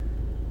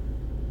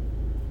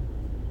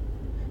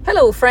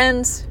Hello,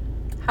 friends.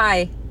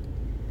 Hi.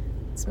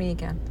 It's me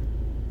again.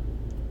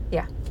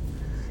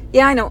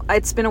 Yeah, I know.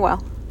 It's been a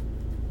while.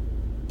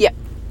 Yeah.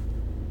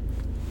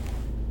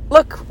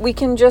 Look, we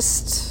can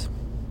just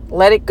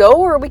let it go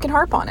or we can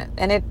harp on it.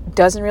 And it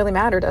doesn't really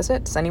matter, does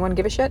it? Does anyone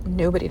give a shit?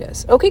 Nobody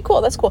does. Okay,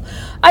 cool. That's cool.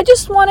 I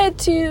just wanted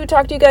to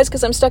talk to you guys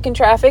because I'm stuck in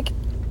traffic,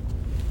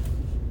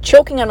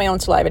 choking on my own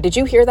saliva. Did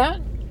you hear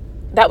that?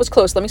 That was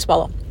close. Let me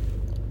swallow.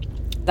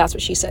 That's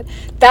what she said.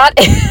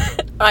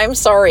 I'm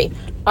sorry.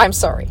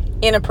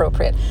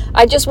 Inappropriate.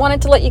 I just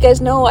wanted to let you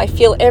guys know I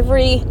feel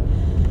every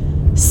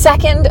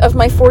second of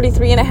my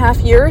 43 and a half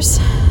years,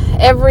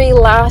 every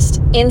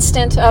last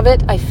instant of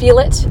it, I feel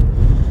it.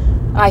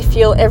 I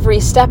feel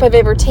every step I've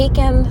ever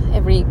taken,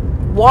 every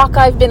walk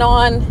I've been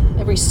on,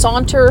 every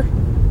saunter,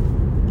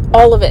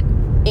 all of it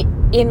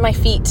in my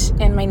feet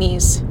and my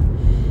knees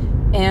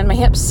and my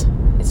hips.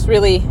 It's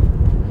really,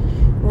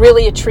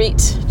 really a treat.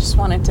 Just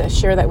wanted to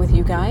share that with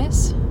you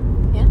guys.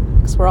 Yeah,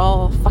 because we're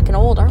all fucking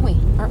old, aren't we?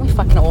 Aren't we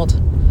fucking old?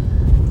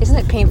 Isn't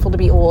it painful to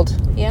be old?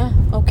 Yeah,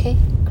 okay,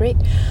 great.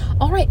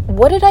 All right,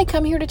 what did I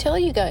come here to tell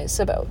you guys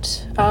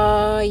about?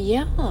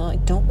 I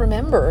don't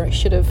remember. I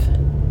should have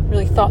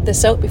really thought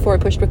this out before I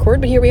pushed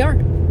record, but here we are.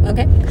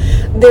 Okay.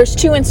 There's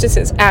two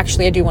instances,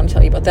 actually, I do want to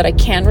tell you about that I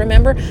can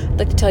remember. I'd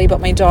like to tell you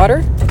about my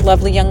daughter,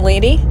 lovely young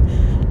lady,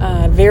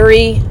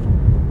 very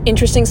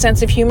interesting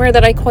sense of humor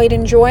that I quite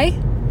enjoy.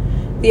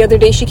 The other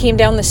day she came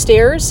down the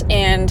stairs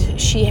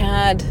and she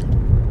had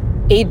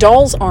a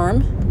doll's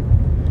arm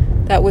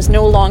that was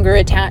no longer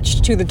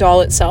attached to the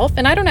doll itself.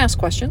 And I don't ask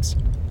questions.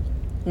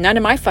 None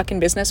of my fucking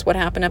business what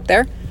happened up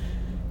there.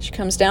 She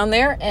comes down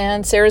there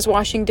and Sarah's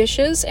washing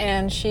dishes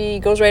and she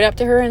goes right up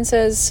to her and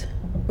says,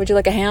 "Would you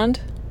like a hand?"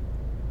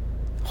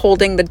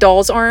 Holding the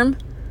doll's arm.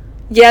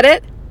 Get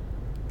it?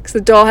 Because the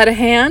doll had a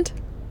hand.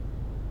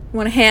 You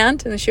want a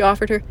hand? And then she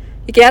offered her.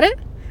 You get it?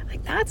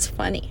 Like, that's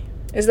funny.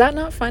 Is that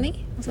not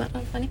funny? Is that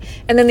not funny?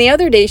 And then the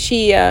other day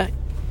she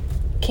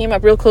came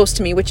up real close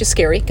to me, which is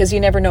scary because you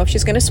never know if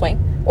she's going to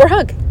swing or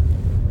hug.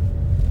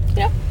 You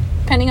know,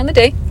 depending on the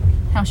day,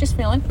 how she's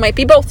feeling. Might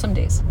be both some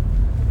days.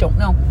 Don't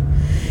know.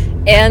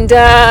 And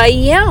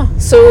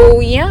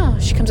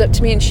she comes up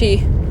to me and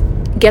she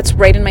gets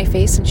right in my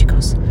face and she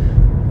goes,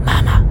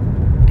 "Mama."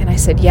 And I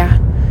said, "Yeah,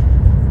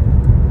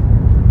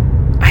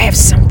 I have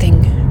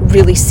something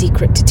really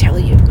secret to tell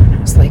you." And I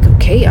was like,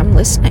 "Okay, I'm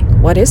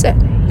listening. What is it?"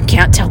 "You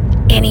can't tell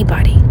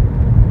anybody."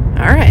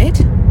 "All right."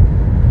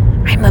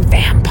 "I'm a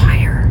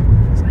vampire."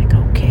 I was like,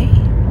 "Okay,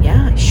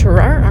 yeah,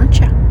 sure are, aren't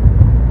you?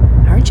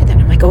 Aren't you then?"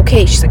 I'm like,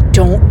 "Okay." She's like,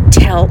 "Don't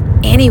tell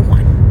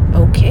anyone."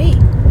 "Okay,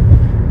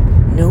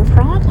 no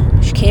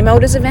problem." She came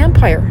out as a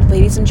vampire,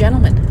 ladies and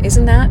gentlemen.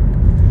 Isn't that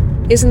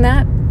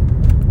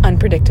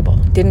unpredictable?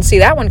 Didn't see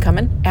that one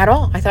coming at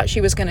all. I thought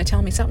she was going to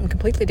tell me something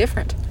completely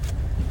different.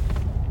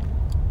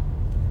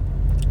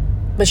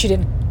 But she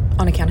didn't,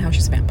 on account of how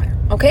she's a vampire.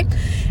 Okay?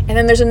 And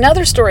then there's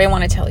another story I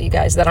want to tell you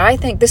guys that I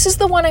think, this is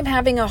the one I'm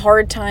having a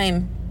hard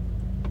time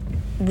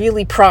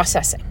really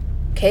processing.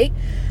 Okay?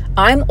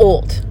 I'm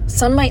old.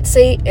 Some might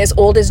say as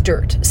old as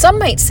dirt. Some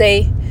might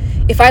say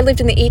if I lived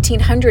in the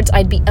 1800s,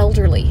 I'd be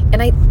elderly.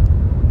 And I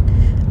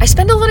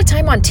spend a lot of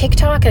time on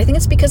TikTok, and I think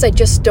it's because I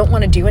just don't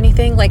want to do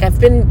anything. Like, I've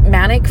been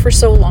manic for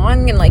so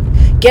long and like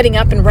getting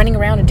up and running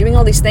around and doing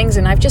all these things,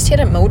 and I've just hit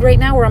a mode right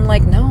now where I'm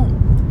like, no.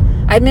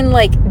 I'm in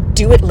like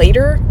do it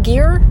later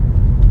gear,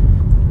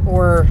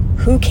 or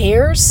who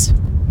cares?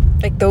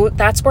 Like,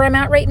 that's where I'm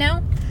at right now.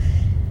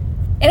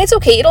 And it's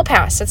okay, it'll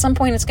pass. At some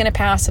point it's going to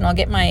pass and I'll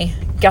get my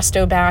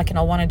gusto back and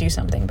I'll want to do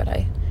something, but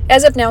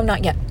as of now,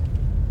 not yet.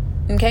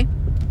 Okay?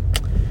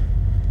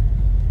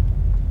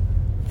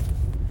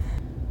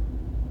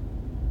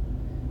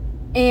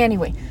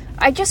 Anyway,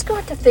 I just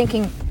got to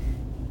thinking,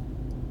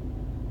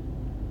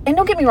 and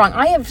don't get me wrong,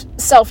 I have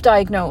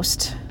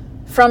self-diagnosed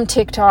from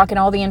TikTok and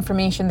all the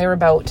information there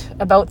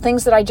about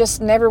things that I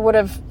just never would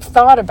have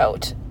thought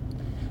about.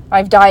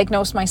 I've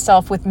diagnosed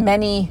myself with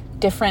many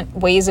different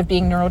ways of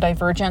being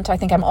neurodivergent. I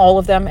think I'm all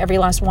of them, every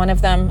last one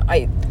of them.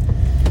 I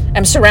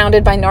am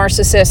surrounded by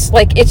narcissists.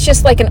 Like, it's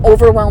just like an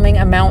overwhelming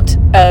amount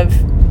of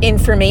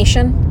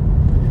information.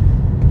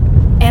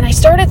 And I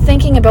started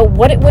thinking about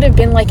what it would have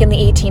been like in the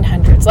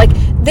 1800s. Like,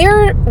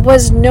 there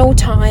was no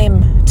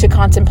time to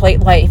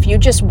contemplate life. You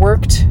just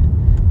worked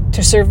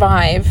to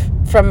survive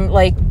from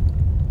like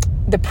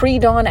the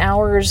pre-dawn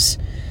hours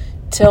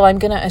till, I'm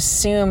going to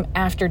assume,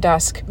 after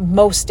dusk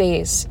most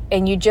days.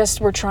 And you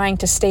just were trying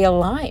to stay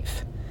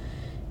alive.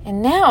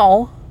 And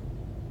now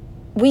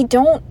we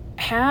don't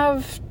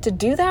have to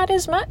do that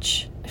as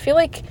much. I feel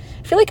like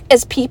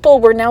as people,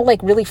 we're now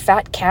like really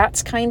fat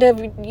cats, kind of.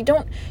 You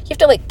have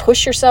to like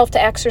push yourself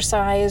to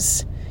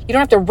exercise. You don't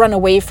have to run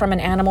away from an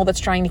animal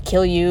that's trying to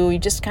kill you. You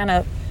just kind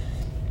of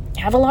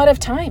have a lot of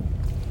time.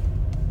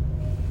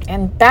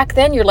 And back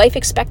then, your life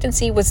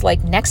expectancy was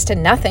like next to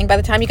nothing. By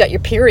the time you got your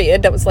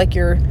period, that was like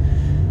you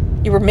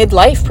were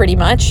midlife pretty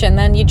much, and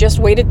then you just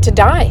waited to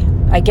die,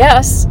 I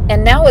guess.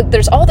 And now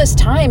there's all this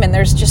time, and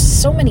there's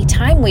just so many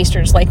time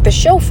wasters, like the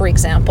show, for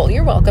example.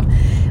 You're welcome.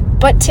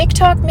 But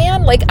TikTok,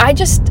 man, like,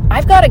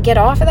 I've got to get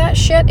off of that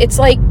shit. It's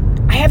like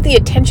I have the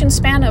attention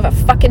span of a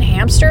fucking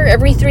hamster.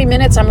 Every 3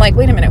 minutes, I'm like,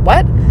 wait a minute,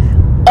 what?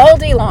 All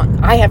day long.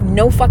 I have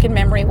no fucking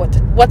memory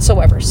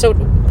whatsoever. So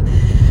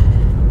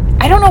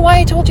I don't know why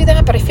I told you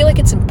that, but I feel like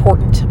it's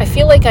important. I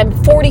feel like I'm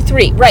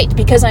 43, right?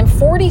 Because I'm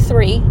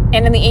 43,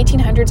 and in the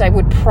 1800s, I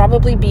would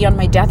probably be on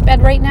my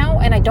deathbed right now,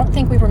 and I don't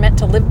think we were meant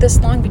to live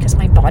this long because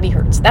my body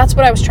hurts. That's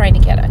what I was trying to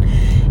get at.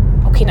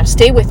 Okay, now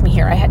stay with me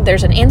here.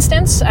 There's an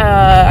instance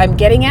I'm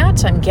getting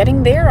at. I'm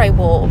getting there. I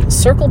will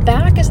circle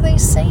back, as they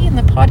say in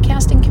the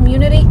podcasting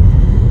community. I'm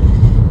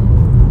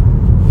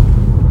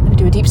going to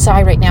do a deep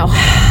sigh right now.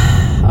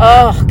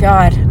 Oh,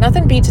 God.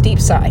 Nothing beats a deep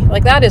sigh.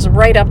 Like, that is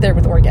right up there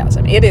with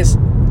orgasm. It is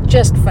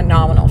just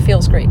phenomenal.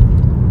 Feels great.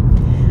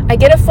 I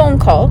get a phone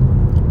call.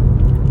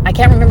 I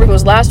can't remember if it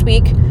was last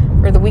week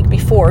or the week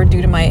before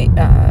due to my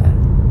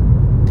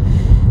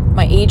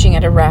aging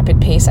at a rapid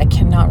pace. I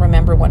cannot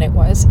remember when it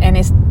was. And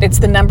it's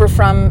the number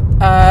from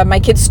my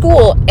kid's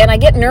school. And I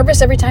get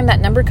nervous every time that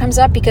number comes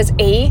up because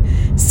A,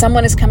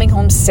 someone is coming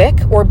home sick,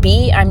 or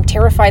B, I'm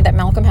terrified that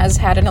Malcolm has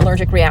had an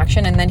allergic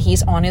reaction and then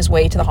he's on his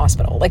way to the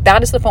hospital. Like,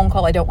 that is the phone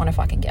call I don't want to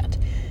fucking get.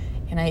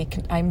 And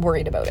I'm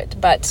worried about it.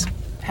 But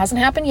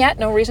hasn't happened yet.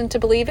 No reason to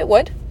believe it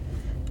would,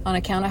 on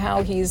account of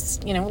how he's,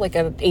 like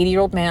an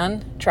 80-year-old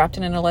man trapped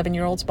in an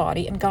 11-year-old's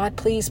body. And God,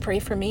 please pray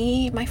for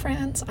me, my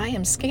friends. I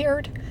am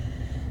scared.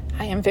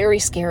 I am very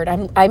scared.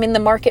 I'm in the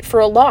market for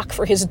a lock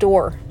for his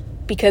door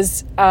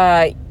because,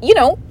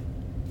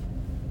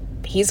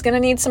 he's going to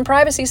need some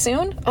privacy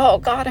soon. Oh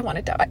God, I want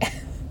to die.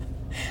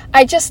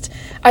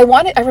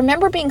 I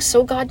remember being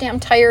so goddamn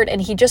tired,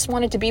 and he just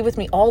wanted to be with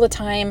me all the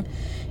time.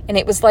 And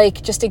it was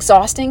like just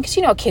exhausting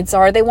because, kids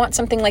are, they want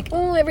something like,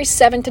 every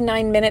 7 to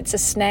 9 minutes, a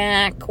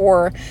snack,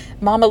 or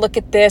mama, look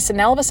at this.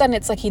 And all of a sudden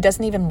it's like he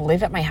doesn't even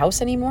live at my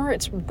house anymore.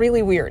 It's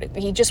really weird.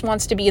 He just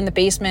wants to be in the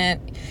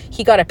basement.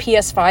 He got a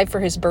PS5 for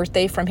his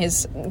birthday from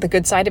the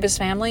good side of his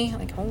family.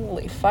 Like,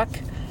 holy fuck.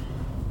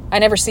 I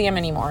never see him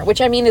anymore,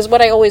 which is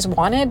what I always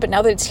wanted. But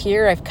now that it's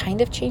here, I've kind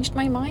of changed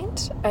my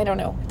mind. I don't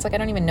know. It's like I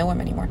don't even know him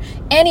anymore.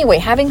 Anyway,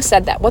 having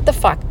said that, what the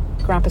fuck,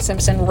 Grandpa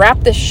Simpson, wrap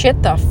this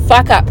shit the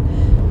fuck up.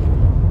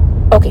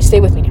 Okay,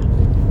 stay with me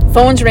now.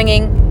 Phone's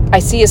ringing. I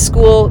see his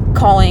school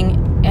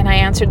calling, and I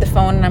answered the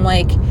phone, and I'm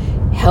like,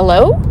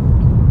 hello?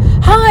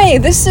 Hi,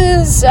 this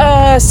is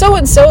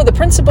so-and-so, the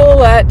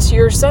principal at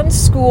your son's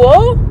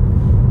school.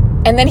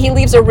 And then he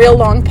leaves a real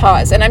long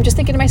pause, and I'm just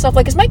thinking to myself,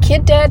 like, is my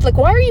kid dead? Like,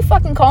 why are you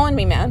fucking calling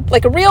me, man?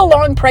 Like, a real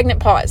long pregnant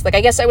pause. Like,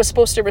 I guess I was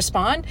supposed to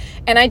respond,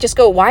 and I just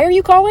go, why are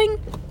you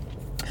calling?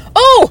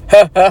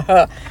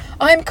 Oh,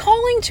 I'm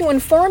calling to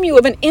inform you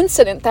of an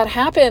incident that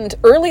happened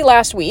early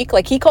last week.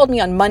 Like, he called me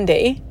on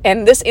Monday,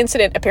 and this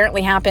incident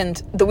apparently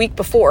happened the week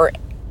before,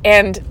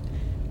 and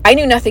I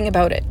knew nothing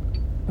about it.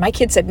 My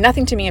kid said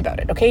nothing to me about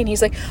it, okay? And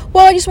he's like,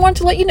 well, I just wanted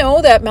to let you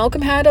know that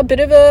Malcolm had a bit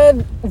of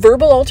a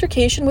verbal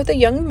altercation with a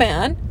young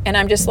man. And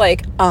I'm just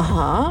like,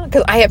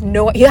 because I have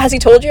has he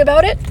told you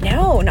about it?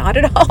 No, not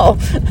at all.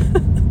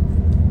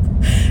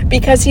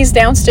 Because he's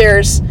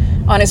downstairs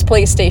on his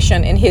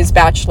PlayStation in his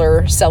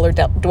bachelor cellar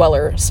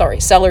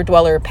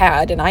dweller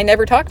pad, and I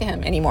never talk to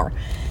him anymore.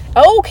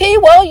 Okay,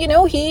 well,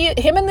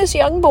 him and this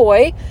young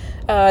boy,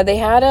 they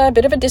had a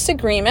bit of a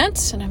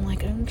disagreement, and I'm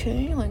like,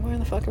 okay, like, where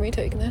the fuck are we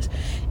taking this?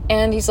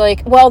 And he's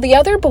like, well, the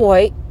other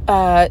boy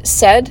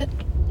said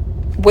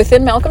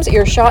within Malcolm's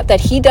earshot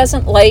that he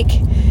doesn't like,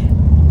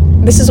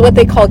 this is what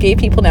they call gay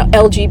people now,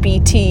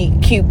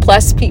 LGBTQ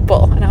plus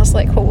people. And I was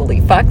like, holy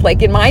fuck.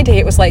 Like, in my day,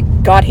 it was like,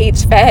 God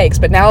hates fags.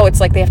 But now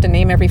it's like they have to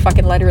name every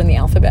fucking letter in the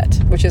alphabet,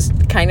 which is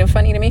kind of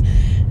funny to me.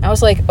 I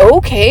was like,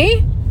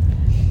 okay.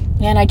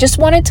 And I just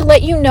wanted to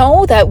let you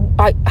know that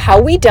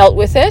how we dealt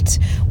with it.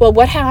 Well,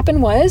 what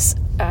happened was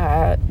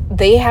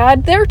they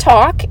had their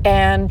talk,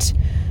 and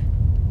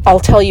I'll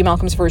tell you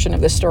Malcolm's version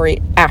of this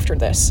story after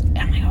this. And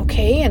I'm like,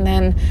 okay. And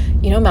then,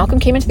 Malcolm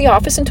came into the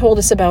office and told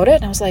us about it.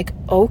 And I was like,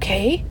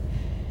 okay.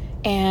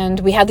 And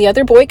we had the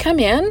other boy come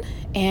in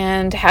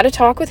and had a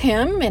talk with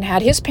him and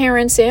had his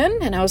parents in.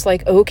 And I was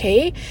like,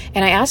 okay.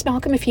 And I asked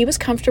Malcolm if he was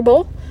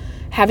comfortable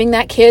having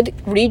that kid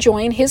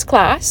rejoin his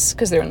class,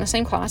 because they're in the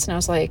same class. And I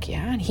was like,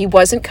 yeah. And he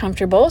wasn't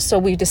comfortable. So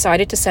we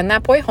decided to send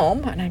that boy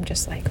home. And I'm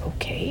just like,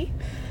 okay.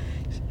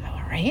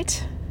 All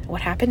right.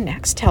 What happened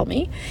next? Tell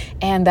me.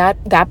 And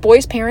that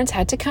boy's parents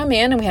had to come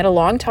in, and we had a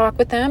long talk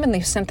with them, and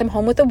they sent them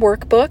home with a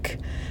workbook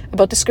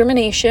about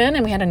discrimination.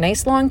 And we had a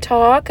nice long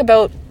talk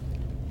about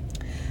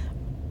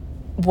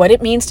what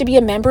it means to be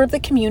a member of the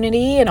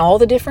community and all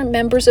the different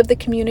members of the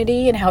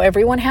community and how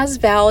everyone has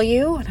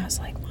value. And I was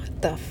like,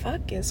 what the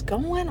fuck is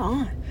going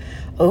on?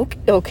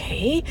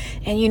 Okay.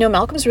 And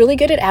Malcolm's really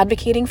good at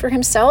advocating for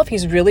himself.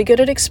 He's really good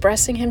at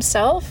expressing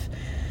himself.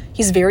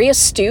 He's very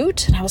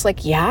astute. And I was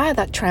like, yeah,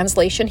 that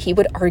translation, he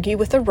would argue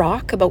with a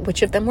rock about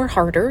which of them were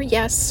harder.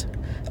 Yes.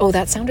 Oh,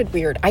 that sounded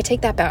weird. I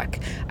take that back.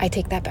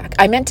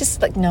 I meant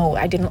to, no,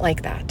 I didn't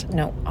like that.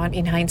 No,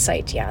 in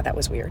hindsight, yeah, that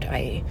was weird.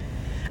 I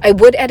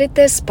would edit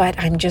this, but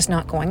I'm just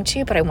not going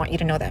to. But I want you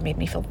to know that made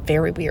me feel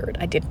very weird.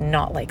 I did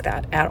not like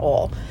that at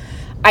all.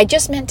 I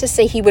just meant to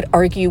say he would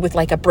argue with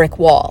like a brick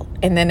wall,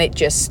 and then it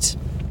just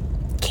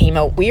came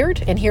out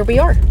weird, and here we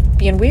are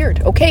being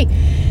weird. Okay.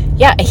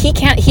 Yeah,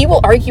 he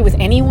will argue with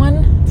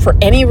anyone for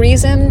any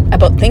reason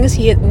about things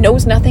he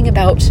knows nothing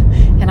about,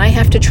 and I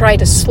have to try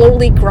to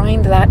slowly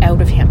grind that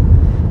out of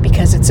him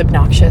because it's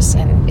obnoxious,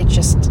 and it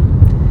just,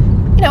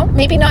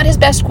 maybe not his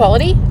best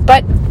quality,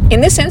 but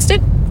in this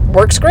instant,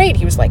 works great.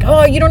 He was like,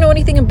 oh, you don't know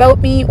anything about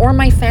me or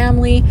my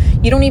family.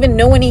 You don't even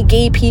know any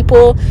gay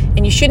people,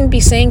 and you shouldn't be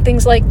saying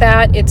things like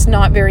that. It's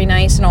not very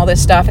nice and all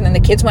this stuff. And then the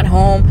kids went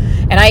home,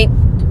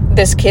 and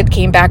this kid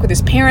came back with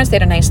his parents. They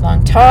had a nice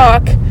long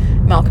talk.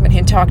 Malcolm and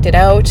him talked it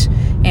out,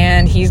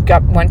 and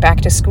went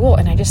back to school.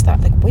 And I just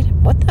thought, like, wait,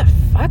 what the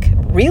fuck?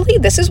 Really?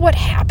 This is what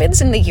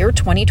happens in the year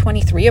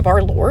 2023 of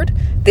our Lord?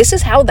 This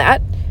is how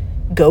that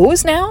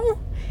goes now?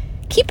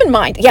 Keep in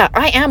mind, yeah,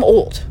 I am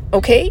old,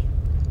 okay?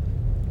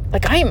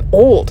 Like, I am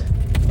old.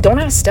 Don't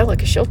ask Stella,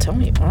 because she'll tell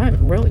me,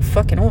 I'm really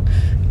fucking old.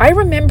 I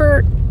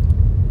remember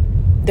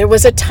there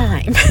was a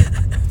time,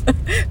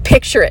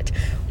 picture it,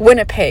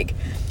 Winnipeg,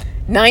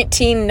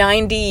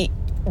 1990,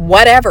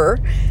 whatever.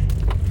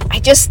 I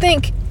just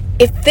think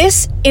if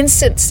this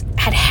instance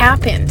had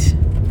happened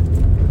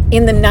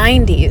in the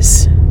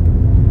 90s,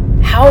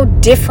 how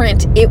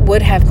different it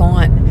would have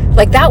gone.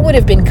 Like, that would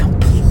have been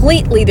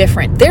completely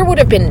different. There would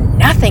have been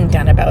nothing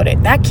done about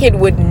it. That kid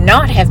would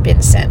not have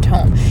been sent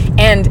home.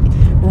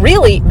 And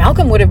really,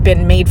 Malcolm would have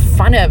been made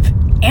fun of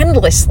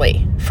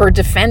endlessly for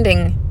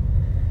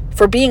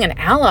being an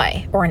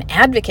ally or an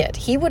advocate.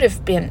 He would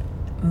have been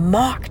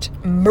mocked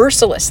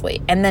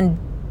mercilessly and then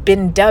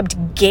been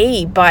dubbed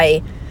gay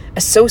by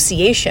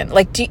association,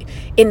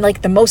 in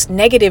the most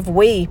negative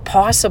way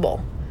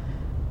possible.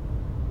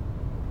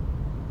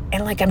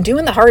 And I'm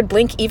doing the hard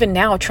blink even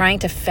now, trying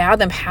to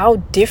fathom how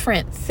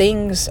different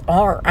things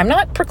are. I'm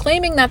not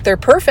proclaiming that they're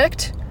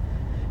perfect.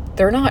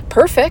 They're not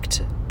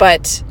perfect,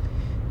 but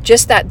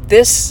just that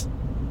this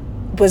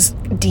was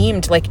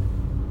deemed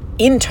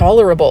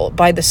intolerable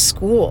by the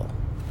school.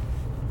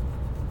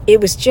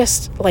 It was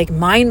just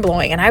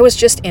mind-blowing, and I was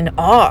just in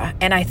awe.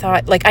 And I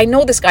thought, I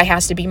know this guy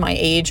has to be my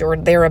age or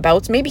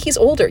thereabouts. Maybe he's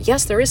older.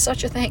 Yes, there is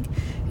such a thing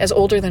as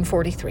older than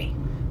 43.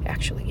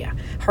 Actually, yeah.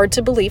 Hard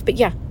to believe, but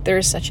yeah, there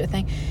is such a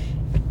thing.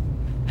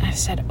 And I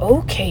said,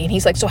 okay. And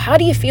he's like, so how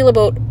do you feel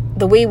about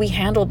the way we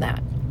handled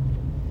that?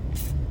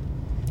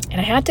 And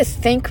I had to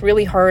think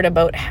really hard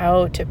about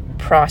how to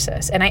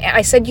process. And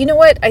I said, you know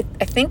what? I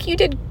think you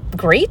did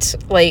great.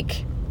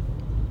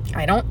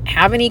 I don't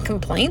have any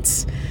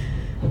complaints.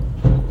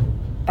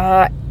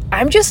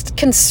 I'm just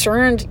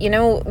concerned,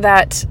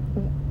 that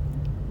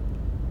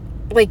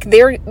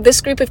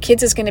this group of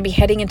kids is going to be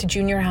heading into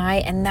junior high,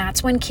 and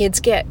that's when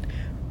kids get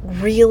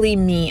really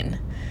mean.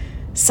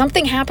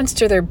 Something happens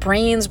to their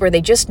brains where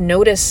they just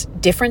notice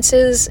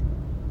differences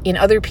in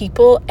other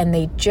people, and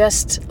they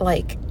just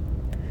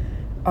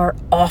are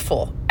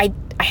awful. I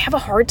have a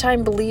hard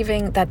time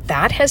believing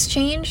that has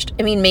changed.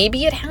 I mean,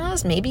 maybe it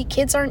has. Maybe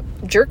kids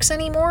aren't jerks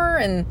anymore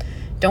and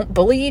don't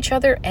bully each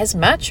other as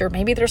much, or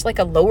maybe there's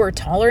a lower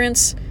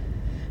tolerance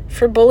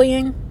for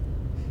bullying.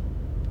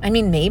 I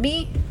mean,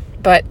 maybe.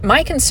 But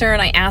my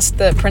concern, I asked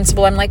the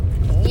principal, I'm like,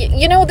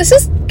 this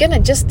is gonna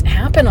just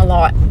happen a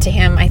lot to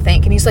him, I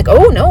think. And he's like,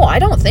 oh no, I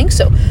don't think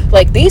so.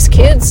 These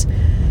kids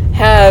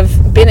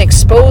have been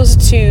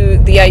exposed to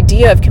the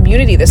idea of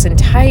community this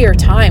entire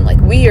time.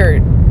 We are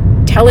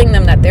telling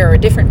them that there are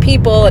different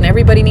people and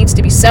everybody needs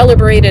to be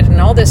celebrated and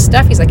all this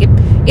stuff. He's like,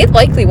 it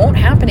likely won't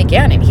happen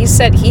again. And he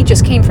said he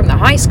just came from the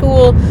high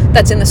school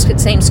that's in the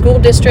same school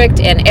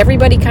district, and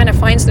everybody kind of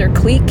finds their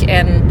clique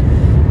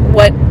and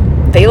what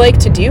they like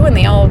to do, and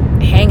they all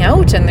hang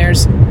out, and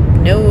there's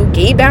no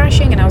gay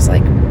bashing. And I was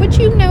like, would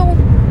you know?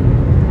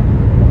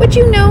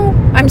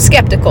 I'm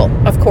skeptical,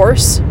 of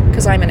course,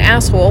 because I'm an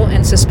asshole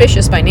and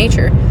suspicious by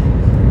nature.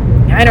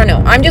 I don't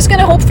know. I'm just going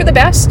to hope for the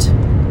best.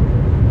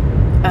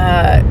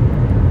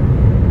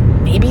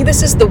 Maybe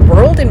this is the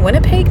world in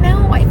Winnipeg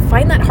now. I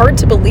find that hard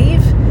to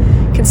believe,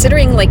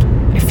 considering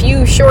a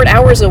few short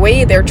hours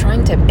away they're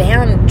trying to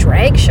ban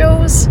drag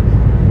shows.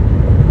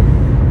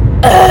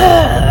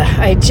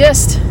 I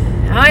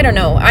don't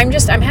know.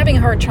 I'm having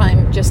a hard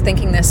time just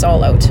thinking this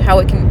all out, how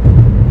it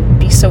can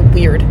be so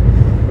weird.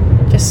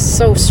 Just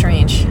so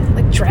strange.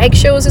 Drag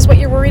shows is what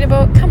you're worried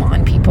about? Come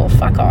on, people,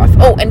 fuck off.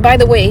 Oh, and by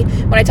the way,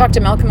 when I talked to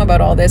Malcolm about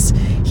all this,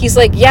 he's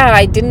like, yeah,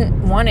 I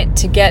didn't want it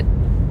to get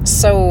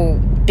so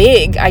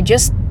big. I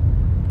just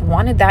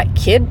wanted that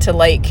kid to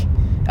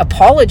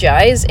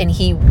apologize, and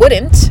he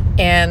wouldn't.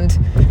 And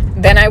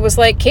then I was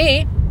like,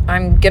 hey,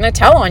 I'm gonna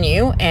tell on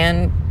you,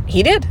 and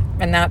he did,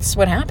 and that's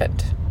what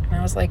happened. And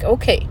I was like,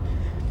 okay,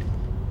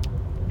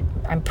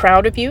 I'm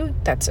proud of you.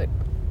 That's a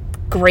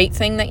great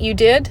thing that you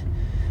did.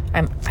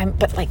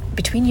 But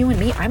between you and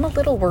me, I'm a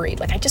little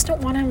worried. I just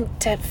don't want him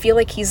to feel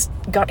like he's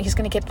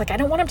gonna get, I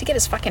don't want him to get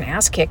his fucking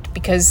ass kicked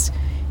because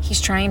he's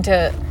trying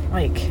to,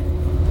 I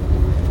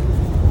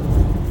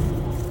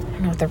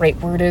don't know what the right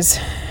word is.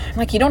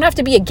 You don't have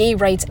to be a gay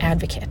rights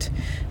advocate,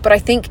 but I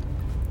think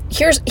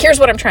here's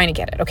what I'm trying to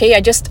get at, okay?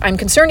 I'm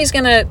concerned he's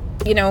gonna,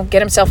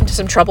 get himself into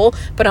some trouble.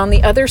 But on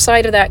the other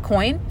side of that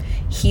coin,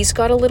 he's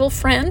got a little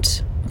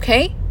friend,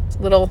 okay?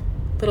 Little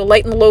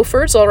light in the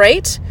loafers, all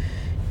right?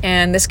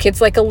 And this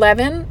kid's like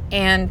 11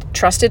 and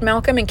trusted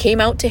Malcolm and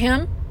came out to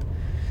him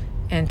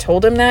and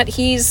told him that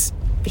he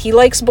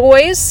likes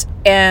boys.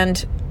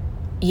 And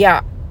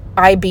yeah,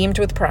 I beamed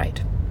with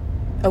pride.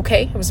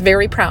 Okay? I was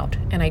very proud.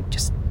 And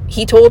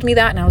he told me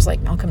that, and I was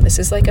like, Malcolm, this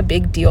is like a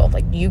big deal.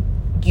 Like,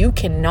 you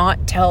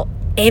cannot tell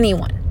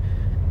anyone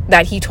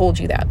that he told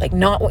you that. Like,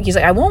 he's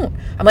like, I won't.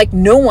 I'm like,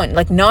 no one,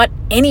 like, not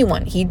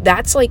anyone.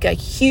 That's like a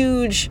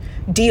huge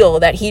deal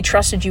that he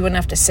trusted you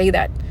enough to say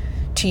that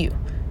to you.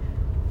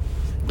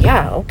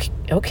 Yeah,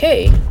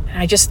 okay. And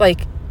I just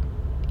like,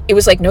 it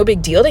was like no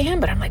big deal to him,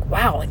 but I'm like,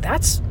 wow, like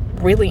that's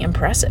really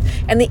impressive.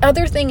 And the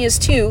other thing is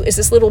too, is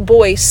this little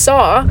boy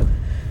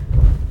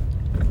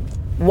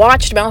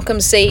watched Malcolm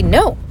say,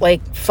 no,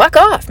 like, fuck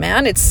off,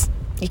 man.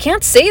 You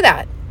can't say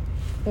that,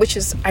 which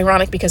is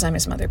ironic because I'm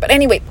his mother. But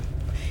anyway,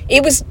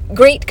 it was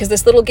great because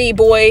this little gay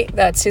boy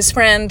that's his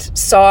friend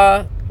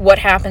saw what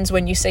happens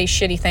when you say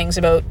shitty things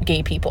about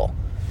gay people.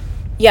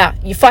 Yeah,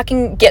 you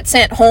fucking get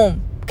sent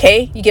home,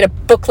 okay? You get a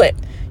booklet.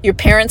 Your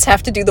parents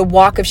have to do the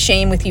walk of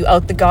shame with you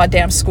out the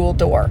goddamn school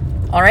door.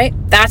 All right?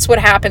 That's what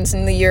happens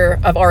in the year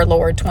of our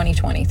Lord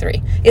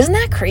 2023. Isn't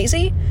that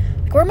crazy?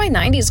 Like, where are my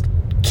 90s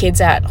kids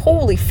at?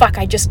 Holy fuck,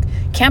 I just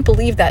can't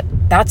believe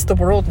that's the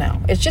world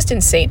now. It's just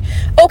insane.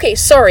 Okay,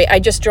 sorry, I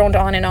just droned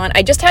on and on.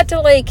 I just had to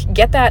like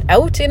get that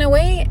out in a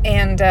way,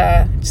 and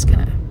just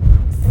gonna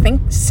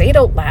say it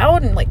out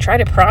loud and like try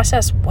to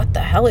process what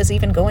the hell is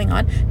even going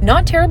on.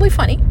 Not terribly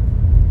funny.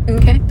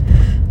 Okay?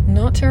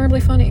 Not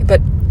terribly funny,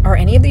 but are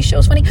any of these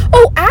shows funny?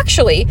 Oh,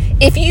 actually,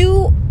 if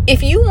you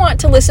want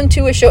to listen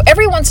to a show,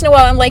 every once in a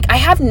while I'm like, I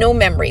have no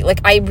memory. Like,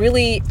 I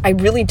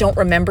really don't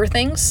remember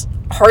things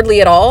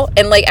hardly at all.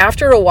 And like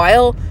after a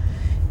while,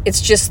 it's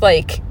just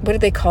like, what do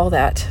they call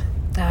that?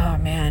 Oh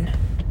man,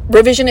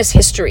 revisionist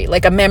history,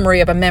 like a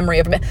memory of a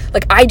memory.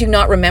 Like, I do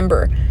not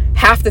remember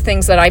half the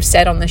things that I've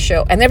said on this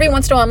show. And every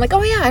once in a while I'm like,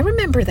 oh yeah, I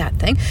remember that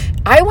thing.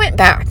 I went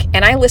back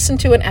and I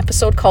listened to an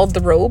episode called The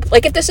Robe.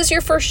 Like, if this is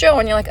your first show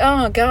and you're like,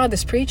 oh God,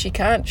 this preachy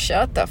cunt,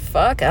 shut the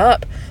fuck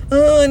up.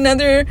 Oh,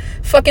 another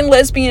fucking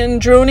lesbian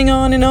droning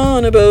on and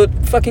on about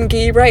fucking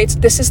gay rights.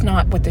 This is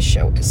not what this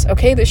show is,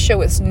 okay? This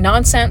show is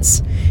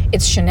nonsense.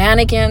 It's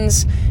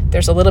shenanigans.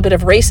 There's a little bit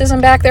of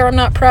racism back there I'm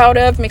not proud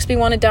of. Makes me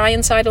want to die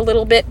inside a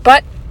little bit,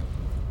 but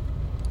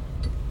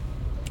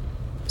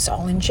it's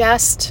all in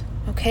jest,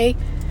 okay?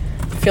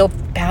 I feel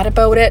bad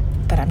about it,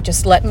 but I'm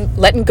just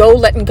letting go,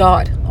 letting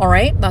God, all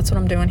right? That's what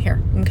I'm doing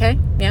here, okay?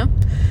 Yeah?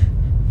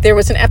 There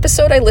was an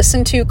episode I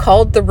listened to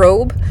called The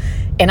Robe,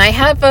 and I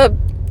have a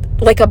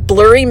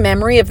blurry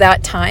memory of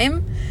that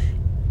time.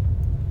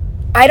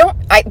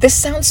 This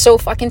sounds so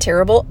fucking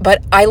terrible,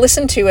 but I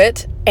listened to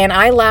it and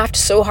I laughed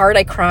so hard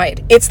I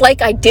cried. It's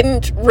like I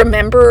didn't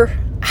remember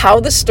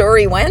how the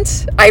story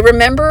went. I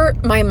remember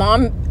my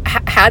mom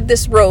had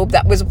this robe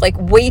that was like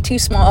way too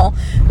small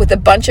with a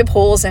bunch of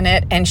holes in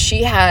it, and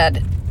she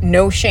had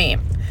no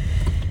shame.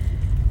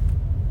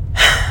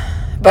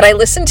 But I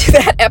listened to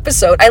that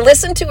episode. I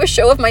listened to a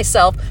show of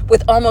myself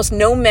with almost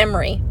no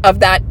memory of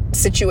that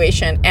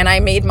situation, and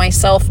I made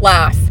myself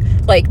laugh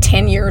like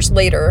 10 years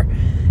later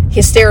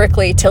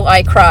hysterically till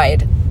I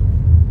cried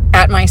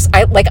at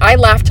I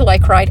laughed till I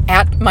cried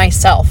at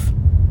myself.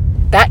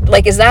 That,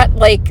 like, is that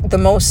like the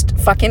most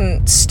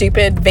fucking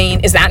stupid vain?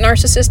 Is that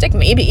narcissistic?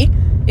 Maybe.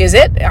 Is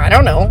it? I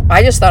don't know.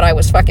 I just thought I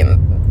was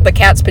fucking the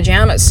cat's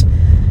pajamas.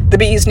 The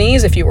bee's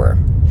knees, if you were.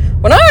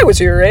 When I was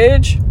your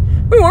age,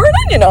 we wore an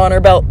onion on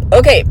our belt.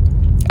 Okay.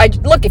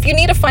 Look, if you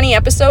need a funny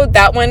episode,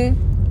 that one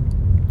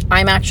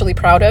I'm actually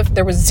proud of.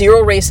 There was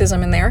zero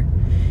racism in there,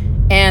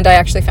 and I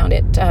actually found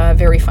it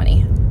very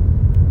funny.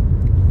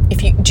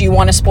 Do you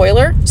want a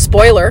spoiler?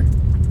 Spoiler.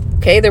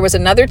 Okay, there was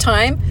another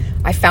time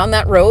I found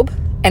that robe,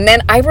 and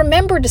then I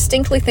remember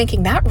distinctly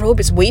thinking that robe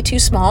is way too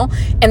small,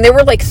 and there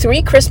were like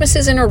 3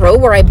 Christmases in a row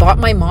where I bought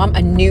my mom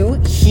a new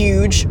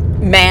huge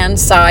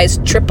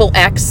man-sized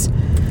XXX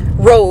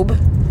robe,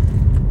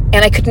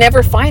 and I could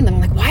never find them.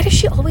 I'm like, why does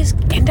she always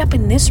end up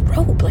in this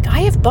robe? Like, I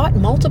have bought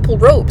multiple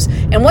robes.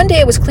 And one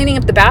day I was cleaning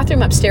up the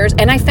bathroom upstairs,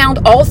 and I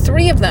found all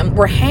 3 of them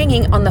were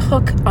hanging on the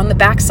hook on the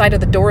back side of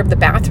the door of the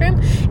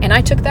bathroom. And I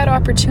took that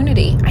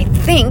opportunity, I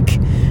think,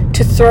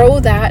 to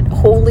throw that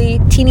holy,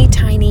 teeny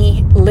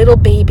tiny, little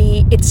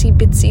baby, itsy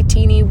bitsy,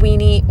 teeny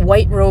weeny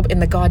white robe in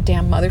the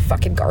goddamn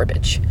motherfucking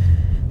garbage.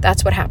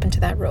 That's what happened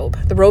to that robe.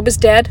 The robe is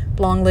dead.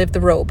 Long live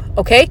the robe.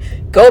 Okay?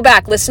 Go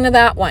back. Listen to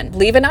that one.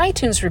 Leave an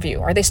iTunes review.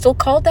 Are they still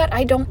called that?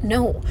 I don't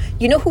know.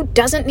 You know who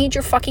doesn't need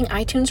your fucking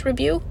iTunes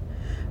review?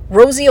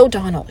 Rosie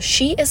O'Donnell.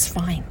 She is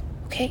fine.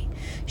 Okay?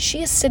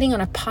 She is sitting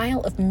on a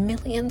pile of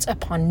millions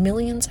upon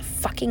millions of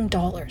fucking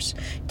dollars.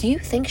 Do you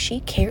think she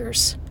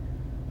cares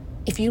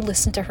if you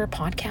listen to her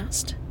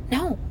podcast?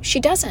 No, she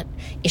doesn't.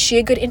 Is she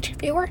a good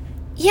interviewer?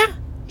 Yeah,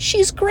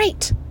 she's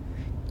great.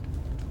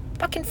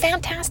 Fucking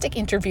fantastic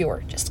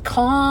interviewer. Just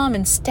calm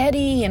and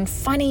steady and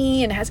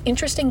funny and has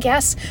interesting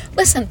guests.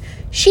 Listen,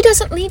 she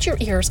doesn't need your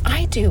ears.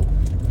 I do.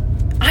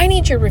 I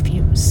need your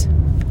reviews.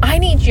 I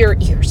need your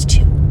ears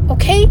too.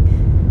 Okay?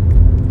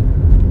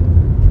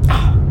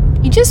 Oh,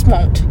 you just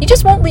won't. You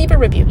just won't leave a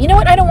review. You know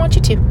what? I don't want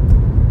you to.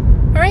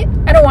 All right?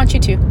 I don't want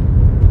you to.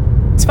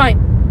 It's fine.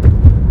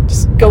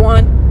 Just go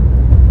on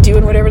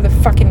doing whatever the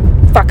fuck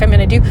I'm going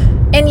to do.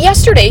 And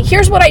yesterday,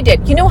 here's what I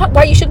did. You know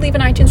why you should leave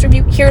an iTunes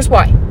review? Here's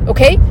why.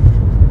 Okay?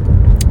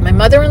 My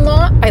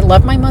mother-in-law, I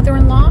love my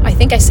mother-in-law. I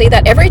think I say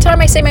that every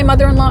time I say my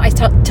mother-in-law, I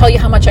tell you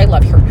how much I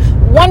love her.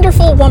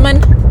 Wonderful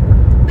woman,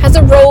 has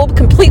a robe,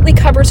 completely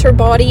covers her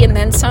body and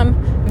then some.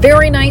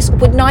 Very nice,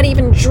 would not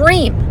even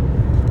dream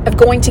of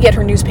going to get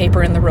her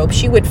newspaper in the robe.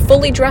 She would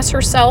fully dress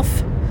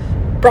herself,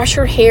 brush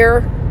her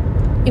hair.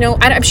 You know,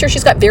 I'm sure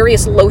she's got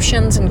various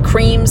lotions and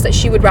creams that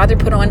she would rather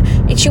put on.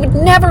 And she would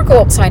never go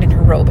outside in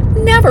her robe.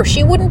 Never.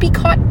 She wouldn't be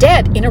caught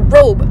dead in a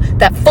robe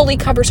that fully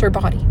covers her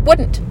body.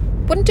 Wouldn't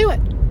do it.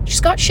 She's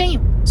got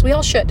shame, so we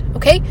all should,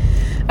 okay?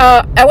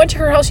 I went to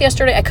her house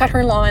yesterday. I cut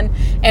her lawn,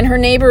 and her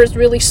neighbor is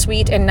really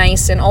sweet and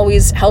nice and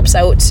always helps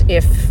out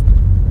if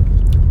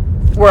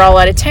we're all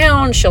out of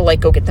town. She'll, like,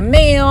 go get the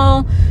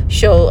mail.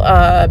 She'll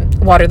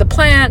water the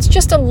plants.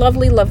 Just a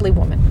lovely, lovely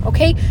woman,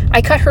 okay?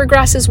 I cut her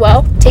grass as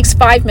well. Takes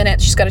 5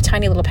 minutes. She's got a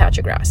tiny little patch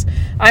of grass.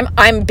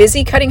 I'm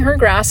busy cutting her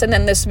grass, and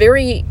then this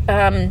very...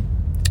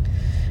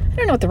 I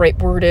don't know what the right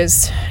word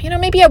is. You know,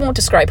 maybe I won't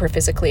describe her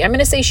physically. I'm going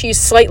to say she's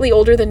slightly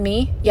older than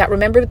me. Yeah,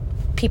 remember,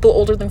 people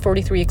older than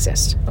 43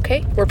 exist,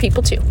 okay? We're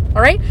people too,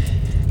 all right?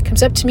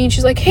 Comes up to me and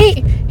she's like,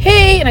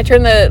 hey, and I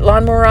turn the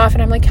lawnmower off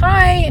and I'm like,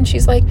 hi, and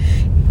she's like,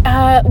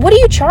 what do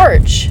you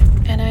charge?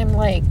 And I'm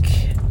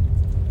like,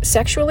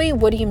 sexually?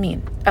 What do you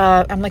mean?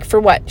 I'm like, for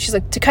what? She's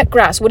like, to cut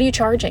grass. What are you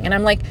charging? And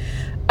I'm like,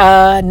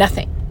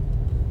 nothing.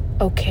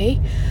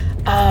 Okay.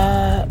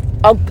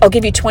 I'll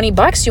give you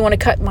 $20. You want to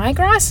cut my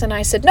grass? And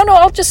I said, no,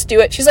 I'll just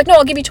do it. She's like, no,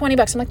 I'll give you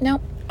 $20. I'm like, no,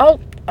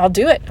 I'll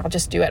do it. I'll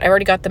just do it. I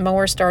already got the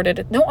mower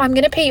started. No, I'm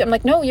going to pay you. I'm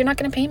like, no, you're not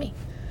going to pay me.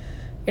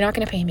 You're not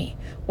going to pay me.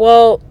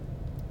 Well,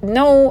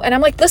 no. And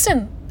I'm like,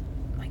 listen,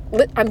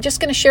 I'm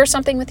just going to share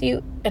something with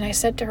you. And I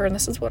said to her, and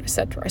this is what I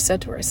said to her.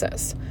 I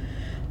says,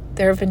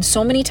 there have been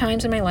so many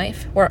times in my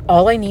life where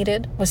all I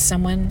needed was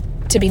someone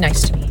to be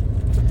nice to me.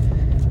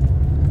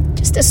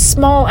 Just a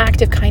small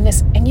act of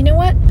kindness. And you know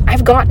what?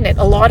 I've gotten it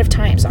a lot of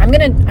times. I'm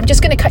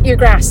just gonna cut your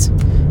grass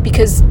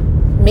because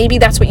maybe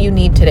that's what you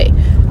need today.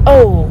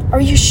 Oh, are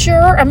you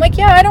sure? I'm like,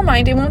 yeah, I don't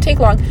mind. It won't take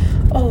long.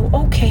 Oh,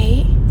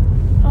 okay.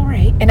 All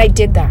right. And I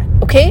did that.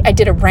 Okay. I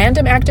did a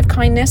random act of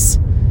kindness.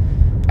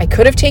 I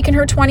could have taken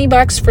her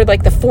 $20 for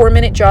like the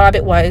 4-minute job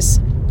it was,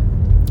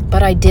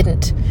 but I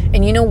didn't.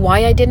 And you know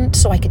why I didn't?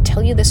 So I could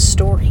tell you this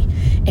story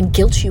and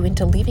guilt you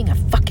into leaving a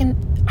fucking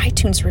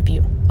iTunes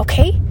review.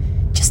 Okay?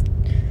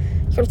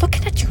 You're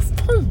looking at your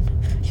phone.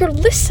 You're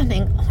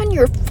listening on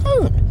your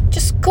phone.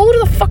 Just go to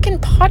the fucking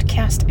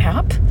podcast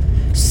app.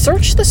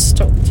 Search the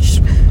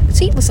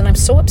See, listen, I'm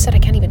so upset I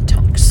can't even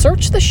talk.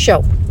 Search the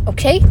show,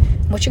 okay?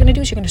 And what you're going to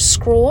do is you're going to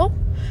scroll.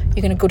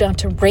 You're going to go down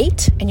to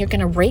rate, and you're going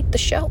to rate the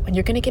show. And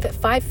you're going to give it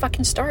 5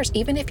 fucking stars,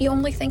 even if you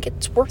only think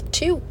it's worth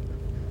 2.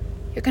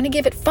 You're going to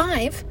give it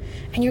 5,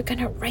 and you're going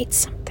to write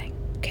something,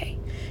 okay?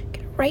 You're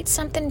going to write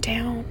something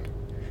down.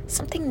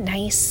 Something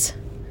nice.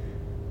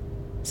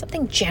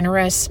 Something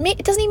generous.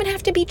 It doesn't even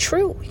have to be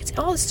true. You can say,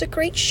 oh, this is a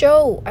great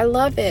show. I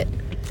love it.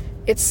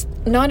 It's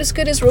not as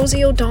good as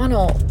Rosie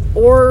O'Donnell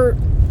or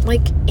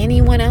like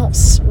anyone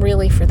else,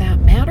 really, for that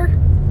matter.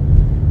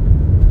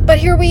 But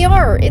here we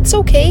are. It's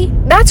okay.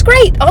 That's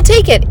great. I'll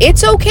take it.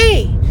 It's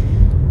okay.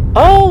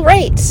 All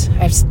right.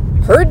 I've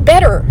heard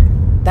better.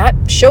 That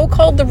show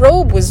called The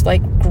Robe was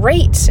like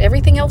great.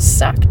 Everything else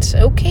sucked.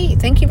 Okay.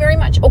 Thank you very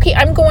much. Okay,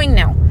 I'm going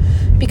now.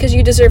 Because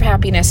you deserve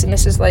happiness, and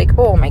this is like,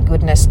 oh my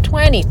goodness,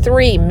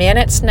 23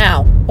 minutes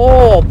now.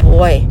 Oh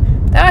boy,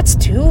 that's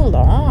too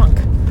long.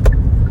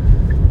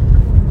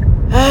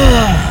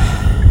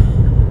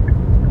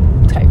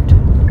 Tired.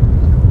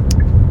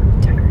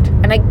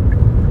 And I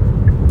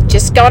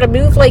just gotta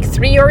move like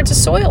 3 yards of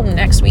soil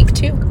next week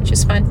too, which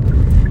is fun.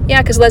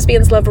 Yeah, because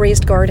lesbians love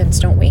raised gardens,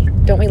 don't we?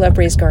 Don't we love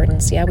raised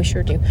gardens? Yeah, we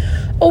sure do.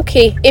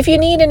 Okay, if you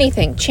need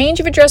anything,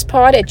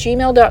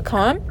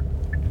 changeofaddresspod@gmail.com.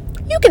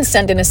 You can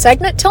send in a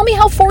segment. Tell me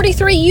how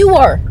 43 you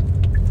are.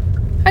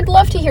 I'd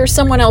love to hear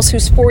someone else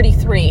who's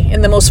 43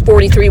 in the most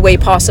 43 way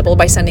possible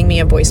by sending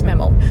me a voice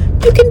memo.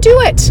 You can do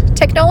it.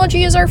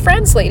 Technology is our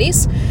friends,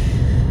 ladies.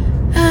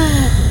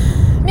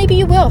 Maybe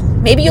you will.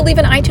 Maybe you'll leave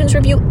an iTunes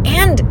review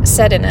and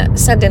send in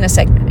a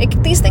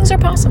segment. These things are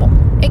possible.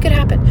 It could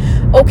happen.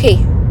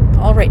 Okay.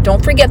 All right.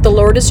 Don't forget, the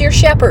Lord is your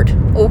shepherd.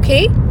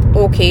 Okay?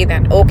 Okay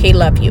then. Okay,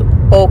 love you.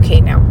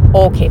 Okay now.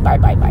 Okay, bye.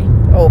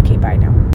 Okay, bye now.